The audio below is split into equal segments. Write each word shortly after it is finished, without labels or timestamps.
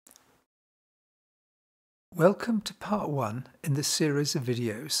Welcome to part 1 in this series of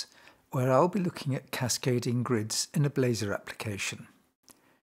videos where I'll be looking at cascading grids in a Blazor application.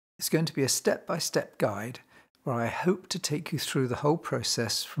 It's going to be a step-by-step guide where I hope to take you through the whole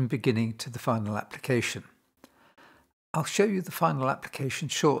process from beginning to the final application. I'll show you the final application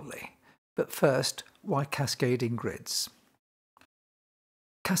shortly, but first, why cascading grids?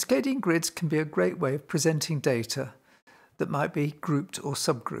 Cascading grids can be a great way of presenting data that might be grouped or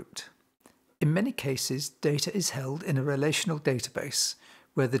subgrouped. In many cases, data is held in a relational database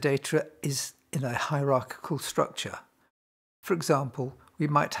where the data is in a hierarchical structure. For example, we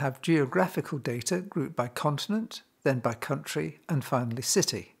might have geographical data grouped by continent, then by country, and finally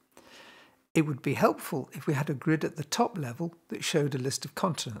city. It would be helpful if we had a grid at the top level that showed a list of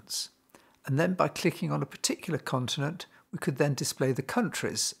continents, and then by clicking on a particular continent, we could then display the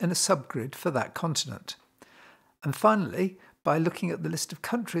countries in a subgrid for that continent. And finally, by looking at the list of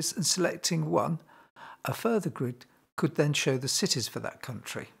countries and selecting one, a further grid could then show the cities for that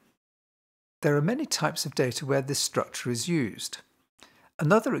country. There are many types of data where this structure is used.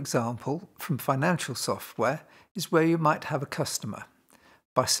 Another example from financial software is where you might have a customer.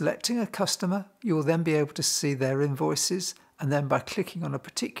 By selecting a customer, you will then be able to see their invoices, and then by clicking on a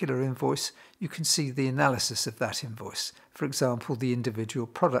particular invoice, you can see the analysis of that invoice, for example, the individual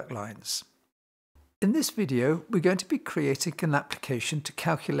product lines. In this video, we're going to be creating an application to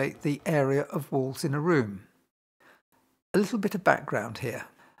calculate the area of walls in a room. A little bit of background here.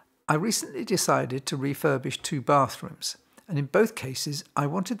 I recently decided to refurbish 2 bathrooms, and in both cases I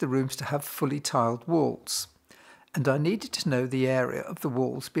wanted the rooms to have fully tiled walls, and I needed to know the area of the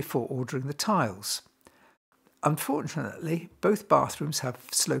walls before ordering the tiles. Unfortunately, both bathrooms have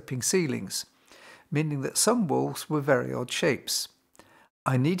sloping ceilings, meaning that some walls were very odd shapes.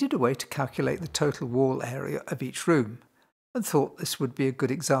 I needed a way to calculate the total wall area of each room, and thought this would be a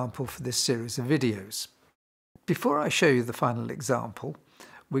good example for this series of videos. Before I show you the final example,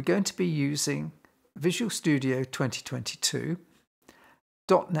 we're going to be using Visual Studio 2022,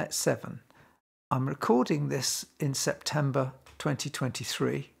 .NET 7. I'm recording this in September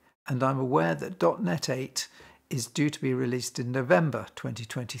 2023, and I'm aware that .NET 8 is due to be released in November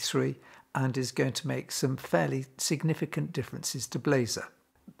 2023, and is going to make some fairly significant differences to Blazor.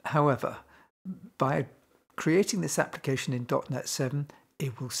 However, by creating this application in .NET 7,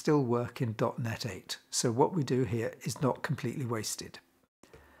 it will still work in .NET 8. So what we do here is not completely wasted.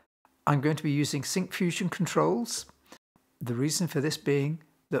 I'm going to be using Syncfusion controls. The reason for this being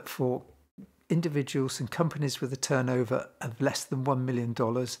that for individuals and companies with a turnover of less than $1 million,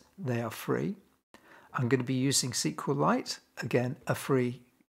 they are free. I'm going to be using SQLite, again a free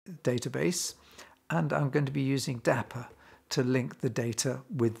database, and I'm going to be using Dapper to link the data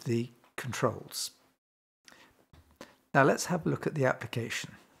with the controls. Now let's have a look at the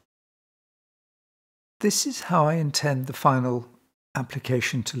application. This is how I intend the final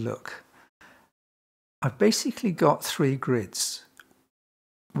application to look. I've basically got 3 grids,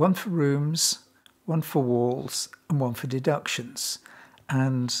 one for rooms, one for walls, and one for deductions.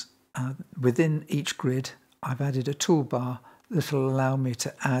 And within each grid, I've added a toolbar that will allow me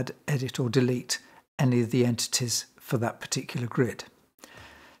to add, edit, or delete any of the entities for that particular grid.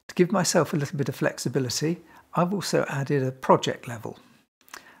 To give myself a little bit of flexibility, I've also added a project level.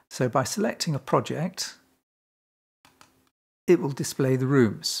 So by selecting a project, it will display the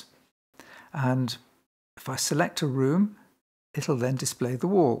rooms. And if I select a room, it'll then display the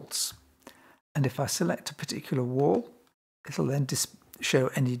walls. And if I select a particular wall, it'll then show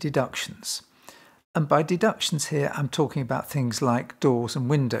any deductions. And by deductions here, I'm talking about things like doors and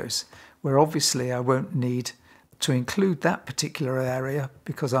windows, where obviously I won't need to include that particular area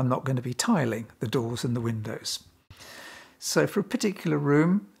because I'm not going to be tiling the doors and the windows. So for a particular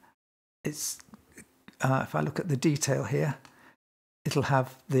room, it's if I look at the detail here, it'll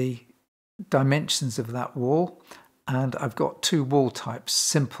have the dimensions of that wall, and I've got 2 wall types,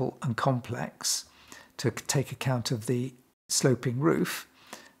 simple and complex, to take account of the sloping roof.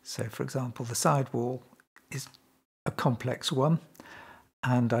 So for example, the side wall is a complex one,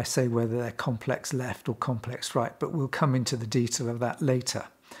 and I say whether they're complex left or complex right, but we'll come into the detail of that later.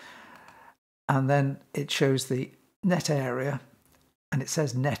 And then it shows the net area, and it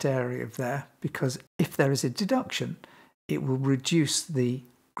says net area there because if there is a deduction, it will reduce the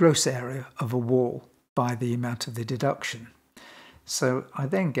gross area of a wall by the amount of the deduction. So I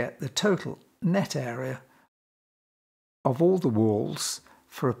then get the total net area of all the walls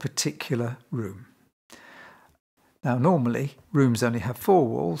for a particular room. Now normally rooms only have 4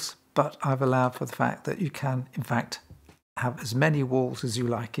 walls, but I've allowed for the fact that you can in fact have as many walls as you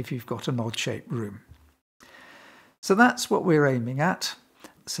like if you've got an odd shaped room. So that's what we're aiming at.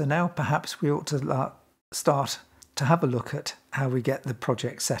 So now perhaps we ought to start to have a look at how we get the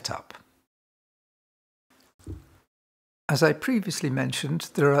project set up. As I previously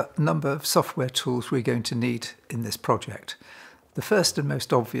mentioned, there are a number of software tools we're going to need in this project. The first and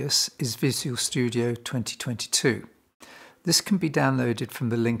most obvious is Visual Studio 2022. This can be downloaded from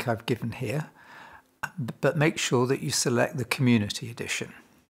the link I've given here, but make sure that you select the Community Edition.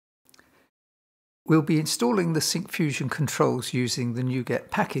 We'll be installing the Syncfusion controls using the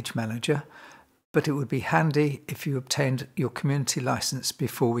NuGet Package Manager, but it would be handy if you obtained your community license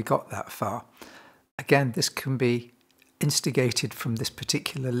before we got that far. Again, this can be instigated from this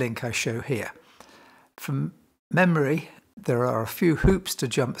particular link I show here. From memory, there are a few hoops to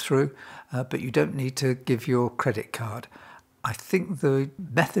jump through, but you don't need to give your credit card. I think the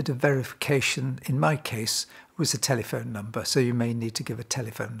method of verification in my case was a telephone number, so you may need to give a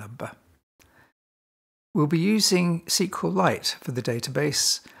telephone number. We'll be using SQLite for the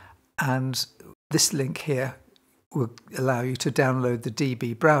database, and this link here will allow you to download the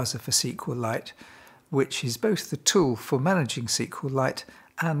DB browser for SQLite, which is both the tool for managing SQLite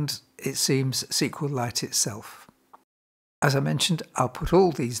and, it seems, SQLite itself. As I mentioned, I'll put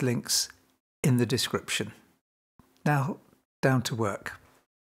all these links in the description. Now, down to work.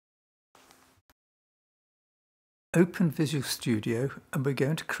 Open Visual Studio and we're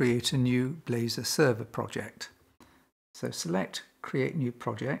going to create a new Blazor server project. So select Create New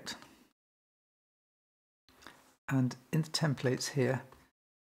Project, and in the templates here,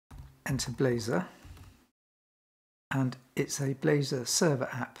 enter Blazor. And it's a Blazor server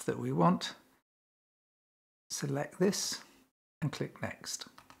app that we want. Select this and click Next.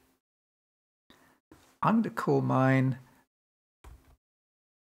 I'm going to call mine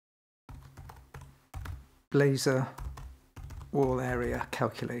Blazor Wall Area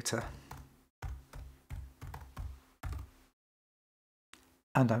Calculator.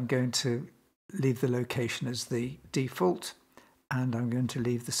 And I'm going to leave the location as the default, and I'm going to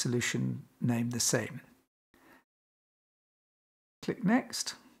leave the solution name the same. Click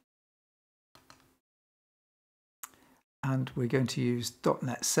Next, and we're going to use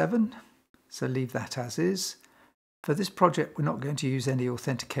 .NET 7, so leave that as is. For this project, we're not going to use any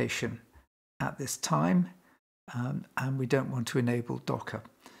authentication at this time, and we don't want to enable Docker.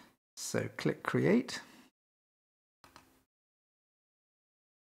 So click Create.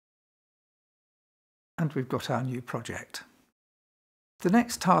 And we've got our new project. The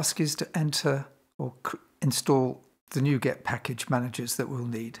next task is to enter or install the NuGet package managers that we'll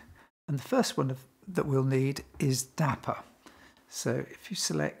need. And the first one that we'll need is Dapper. So if you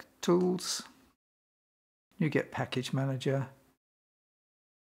select Tools, NuGet Package Manager,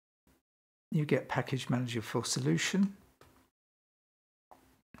 NuGet Package Manager for Solution,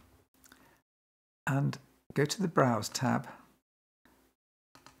 and go to the Browse tab,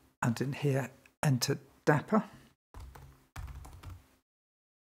 and in here enter Dapper.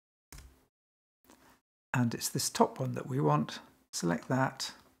 And it's this top one that we want. Select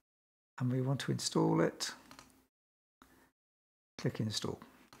that, and we want to install it. Click Install.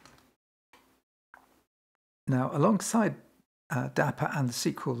 Now, alongside Dapper and the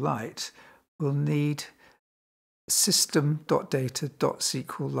SQLite, we'll need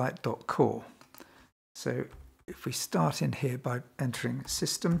system.data.sqlite.core. So if we start in here by entering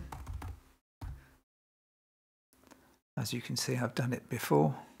System, as you can see, I've done it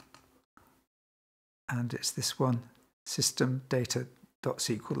before. And it's this one,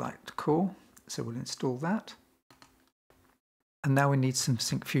 system.data.sqlite.core. So we'll install that. And now we need some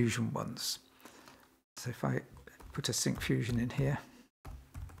Syncfusion ones. So if I put a Syncfusion in here,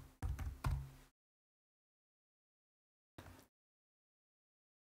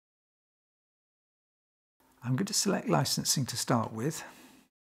 I'm going to select licensing to start with.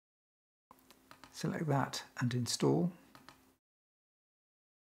 Select that and install.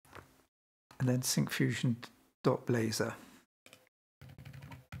 And then Syncfusion.Blazor.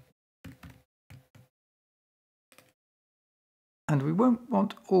 And we won't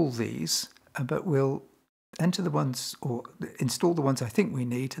want all these, but we'll enter the ones or install the ones I think we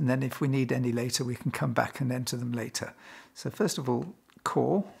need, and then if we need any later, we can come back and enter them later. So first of all,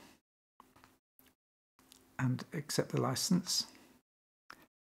 core, and accept the license.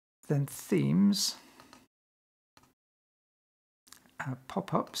 Then themes,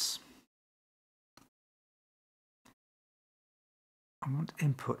 pop-ups. I want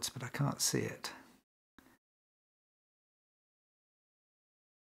inputs, but I can't see it.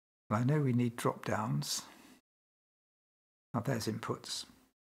 I know we need drop-downs. Oh, there's inputs.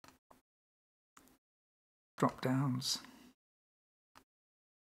 Drop-downs.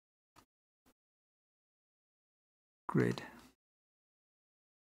 Grid.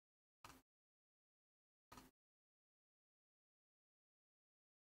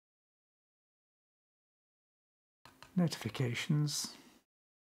 notifications.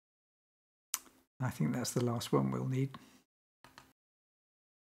 I think that's the last one we'll need.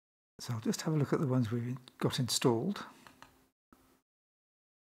 So I'll just have a look at the ones we've got installed.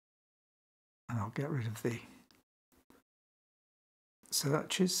 And I'll get rid of the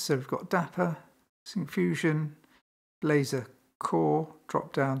searches. So we've got Dapper, Syncfusion, Blazor core,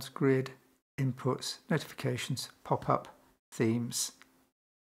 drop-downs, grid, inputs, notifications, pop-up, themes,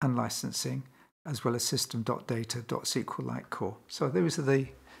 and licensing, as well as system.data.SQLite core. So those are the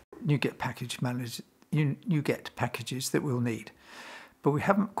NuGet packages that we'll need. But we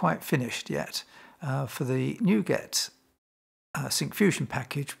haven't quite finished yet. For the NuGet Syncfusion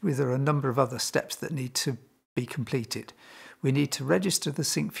package, there are a number of other steps that need to be completed. We need to register the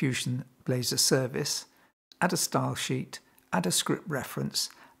Syncfusion Blazor service, add a style sheet, add a script reference,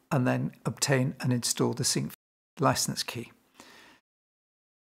 and then obtain and install the Syncfusion license key.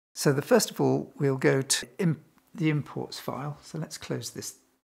 So first of all, we'll go to the imports file. So let's close this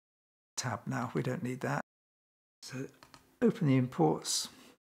tab now. We don't need that. So open the imports.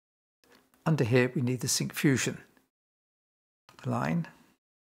 Under here, we need the Syncfusion line.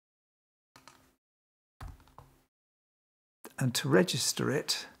 And to register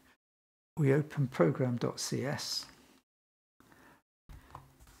it, we open program.cs.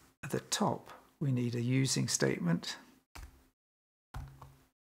 At the top, we need a using statement.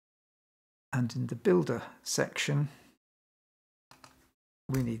 And in the builder section,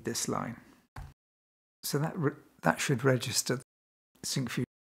 we need this line. So that should register Syncfusion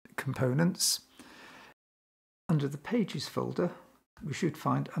components. Under the pages folder, we should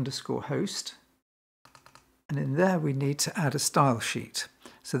find _host. And in there, we need to add a style sheet.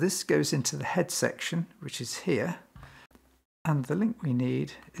 So this goes into the head section, which is here. And the link we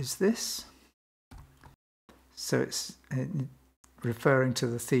need is this. So it's referring to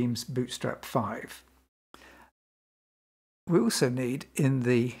the themes Bootstrap 5. We also need in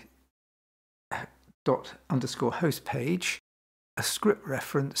the _host page a script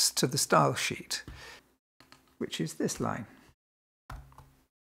reference to the style sheet, which is this line.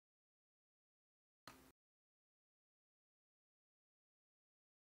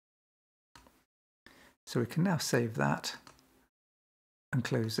 So we can now save that and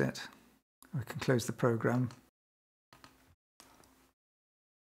close it. We can close the program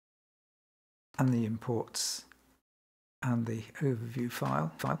and the imports and the overview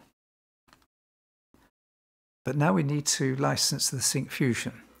file. But now we need to license the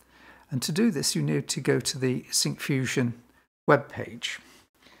Syncfusion. And to do this, you need to go to the Syncfusion web page.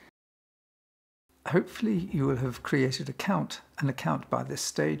 Hopefully you will have created an account by this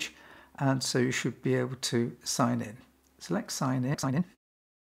stage, and so you should be able to sign in. Select sign in.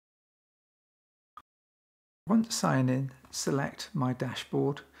 Once sign in, select My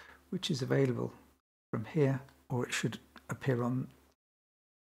Dashboard, which is available from here, or it should appear on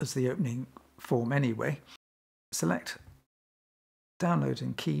as the opening form anyway. Select Download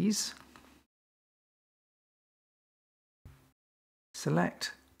and Keys.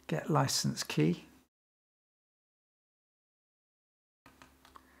 Select Get License Key.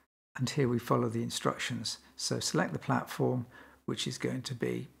 And here we follow the instructions. So select the platform, which is going to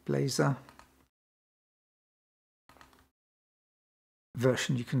be Blazor.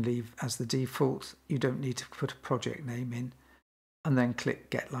 Version you can leave as the default. You don't need to put a project name in. And then click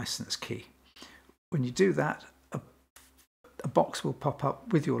Get License Key. When you do that, a box will pop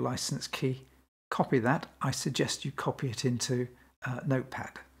up with your license key. Copy that. I suggest you copy it into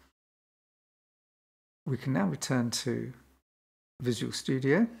Notepad. We can now return to Visual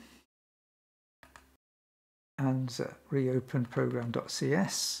Studio and reopen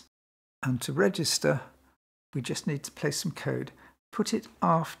program.cs. And to register, we just need to place some code. Put it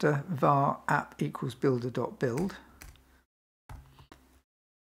after var app equals builder.build.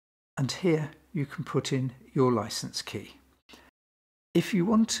 And here you can put in your license key. If you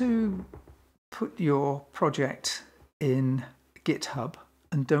want to put your project in GitHub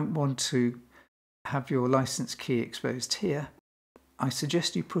and don't want to have your license key exposed here, I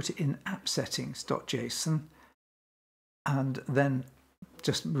suggest you put it in appsettings.json and then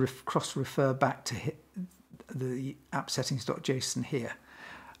just cross-refer back to the appsettings.json here.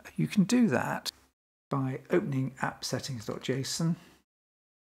 You can do that by opening appsettings.json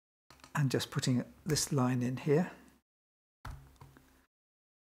and just putting this line in here.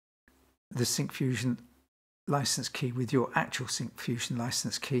 The Syncfusion license key with your actual Syncfusion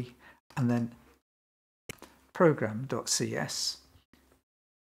license key, and then program.cs.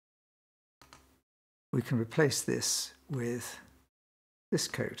 We can replace this with this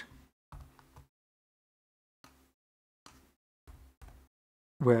code,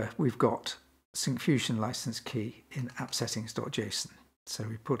 where we've got Syncfusion license key in appsettings.json. So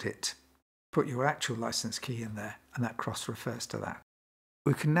we put your actual license key in there, and that cross-refers to that.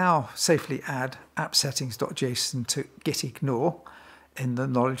 We can now safely add appsettings.json to git ignore in the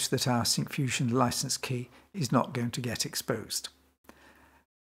knowledge that our Syncfusion license key is not going to get exposed.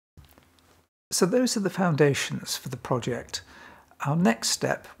 So those are the foundations for the project. Our next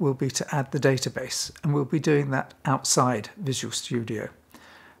step will be to add the database, and we'll be doing that outside Visual Studio.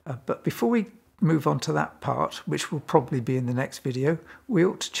 But before we move on to that part, which will probably be in the next video, we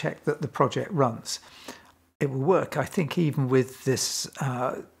ought to check that the project runs. It will work, I think, even with this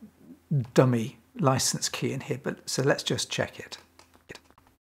dummy license key in here, so let's just check it.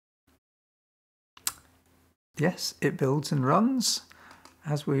 Yes, it builds and runs,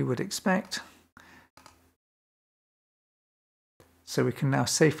 as we would expect. So we can now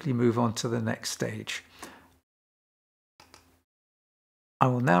safely move on to the next stage. I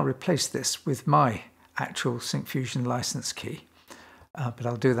will now replace this with my actual Syncfusion license key, but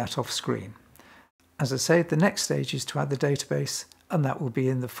I'll do that off screen. As I say, the next stage is to add the database, and that will be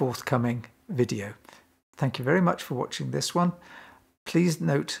in the forthcoming video. Thank you very much for watching this one. Please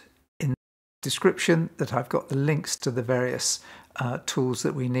note in the description that I've got the links to the various tools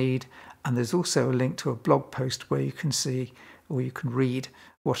that we need, and there's also a link to a blog post where you can see or you can read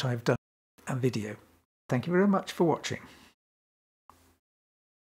what I've done in a video. Thank you very much for watching.